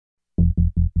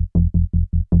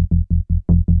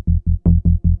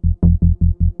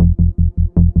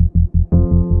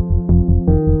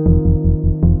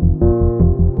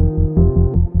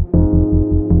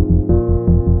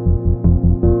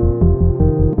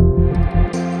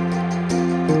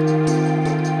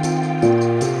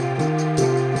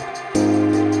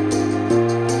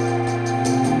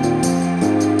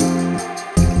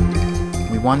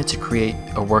wanted to create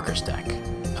a worker's deck,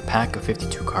 a pack of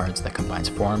 52 cards that combines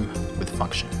form with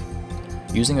function.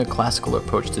 Using a classical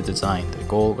approach to design, the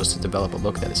goal was to develop a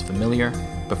look that is familiar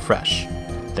but fresh.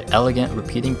 The elegant,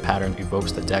 repeating pattern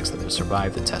evokes the decks that have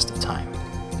survived the test of time.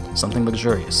 Something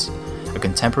luxurious, a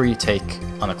contemporary take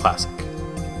on a classic.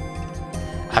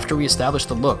 After we established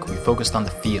the look, we focused on the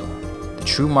feel. The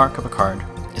true mark of a card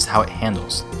is how it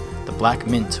handles. The black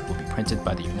mint will be printed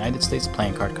by the United States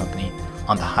Playing Card Company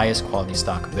on the highest quality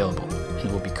stock available,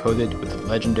 and will be coated with the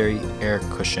legendary air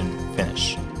cushion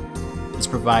finish. This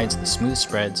provides the smooth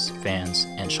spreads, fans,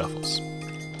 and shuffles.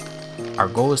 Our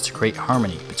goal is to create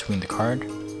harmony between the card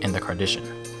and the cardician.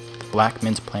 Black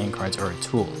mint playing cards are a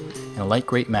tool, and like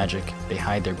great magic, they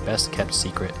hide their best kept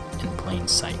secret in plain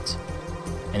sight.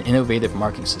 An innovative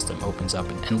marking system opens up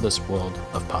an endless world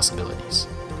of possibilities.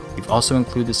 We've also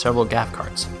included several gaff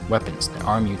cards, weapons that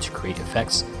arm you to create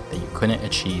effects that you couldn't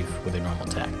achieve with a normal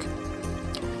deck.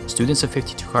 Students of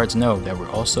 52 Cards know that we're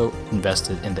also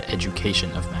invested in the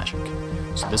education of Magic,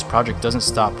 so this project doesn't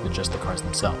stop with just the cards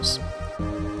themselves.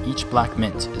 Each Black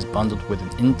Mint is bundled with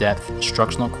an in-depth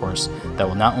instructional course that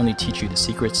will not only teach you the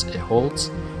secrets it holds,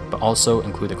 but also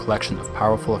include a collection of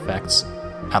powerful effects,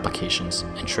 applications,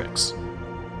 and tricks.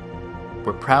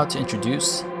 We're proud to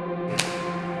introduce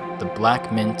the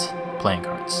Black Mint playing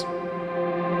cards.